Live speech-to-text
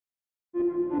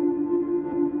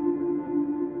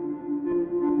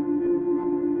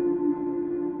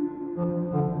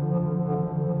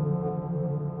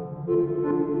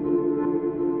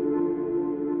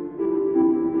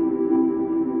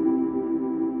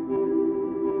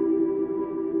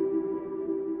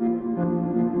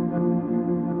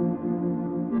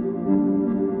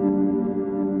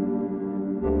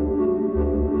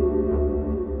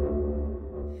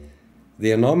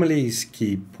The anomalies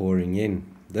keep pouring in.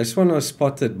 This one was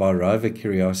spotted by Rover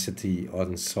Curiosity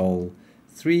on Sol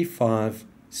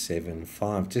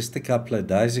 3575 just a couple of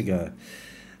days ago.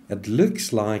 It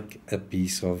looks like a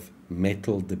piece of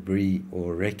metal debris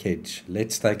or wreckage.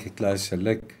 Let's take a closer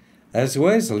look. As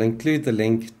always, I'll include the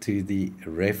link to the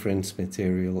reference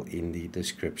material in the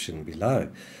description below.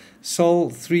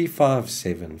 Sol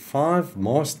 3575,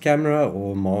 Mast Camera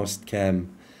or Mastcam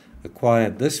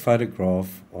acquired this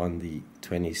photograph on the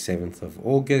 27th of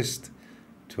August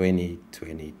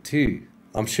 2022.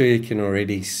 I'm sure you can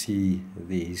already see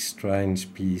the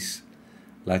strange piece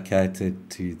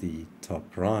located to the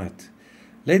top right.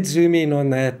 Let's zoom in on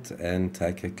that and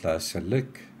take a closer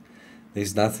look.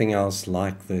 There's nothing else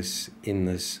like this in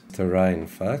this terrain,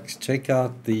 folks. Check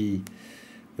out the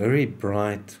very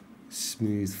bright,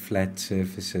 smooth, flat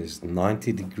surfaces,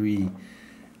 90-degree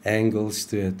angles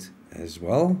to it as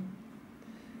well.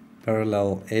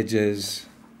 Parallel edges.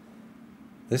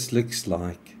 This looks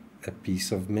like a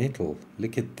piece of metal.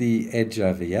 Look at the edge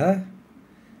over here.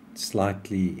 It's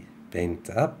slightly bent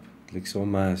up. It looks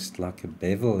almost like a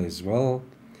bevel as well.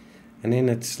 And then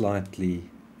it's slightly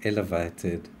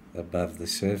elevated above the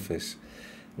surface.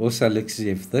 Also looks as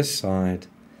if this side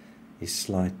is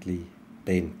slightly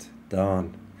bent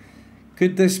down.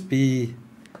 Could this be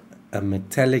a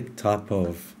metallic type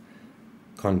of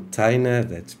container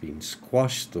that's been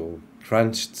squashed or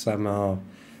crunched somehow?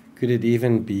 Could it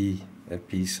even be a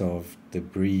piece of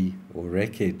debris or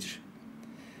wreckage?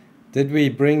 Did we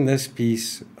bring this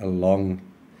piece along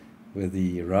with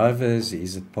the rovers?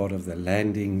 Is it part of the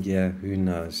landing gear? Who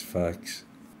knows, folks?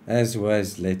 As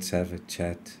always, let's have a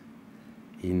chat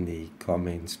in the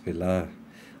comments below.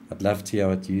 I'd love to hear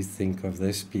what you think of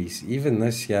this piece. Even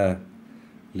this here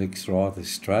looks rather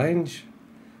strange.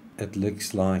 It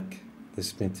looks like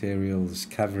this material is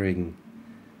covering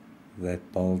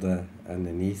that boulder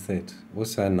underneath it.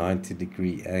 Also a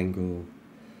 90-degree angle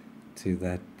to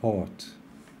that part.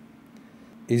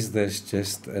 Is this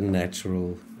just a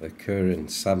natural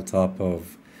occurrence, some type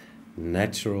of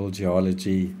natural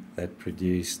geology that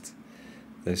produced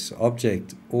this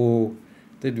object, or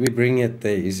did we bring it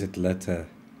there? Is it litter?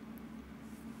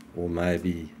 Or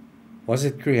maybe was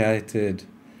it created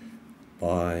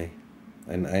by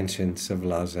an ancient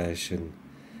civilization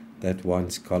that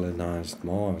once colonized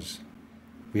Mars?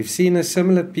 We've seen a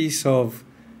similar piece of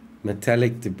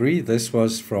metallic debris. This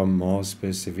was from Mars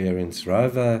Perseverance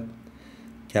rover,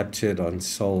 captured on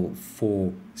Sol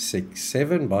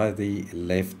 467 by the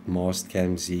left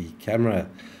Mastcam Z camera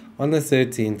on the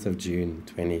 13th of June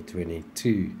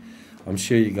 2022. I'm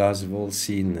sure you guys have all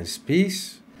seen this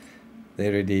piece.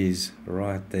 There it is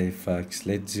right there, folks.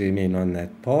 Let's zoom in on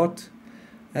that part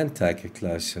and take a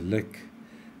closer look.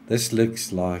 This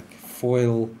looks like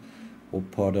foil or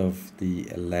part of the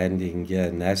landing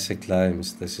gear. NASA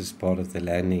claims this is part of the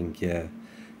landing gear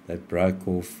that broke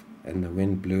off and the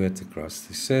wind blew it across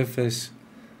the surface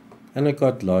and it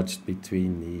got lodged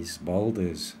between these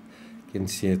boulders. You can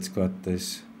see it's got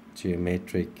this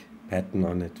geometric pattern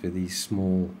on it with these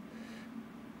small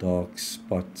dark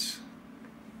spots.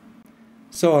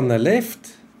 So on the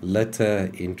left, litter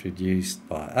introduced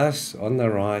by us. On the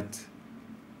right,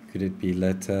 could it be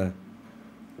litter,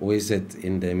 or is it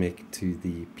endemic to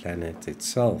the planet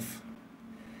itself?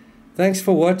 Thanks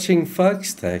for watching,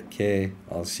 folks. Take care.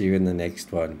 I'll see you in the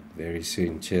next one very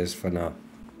soon. Cheers for now.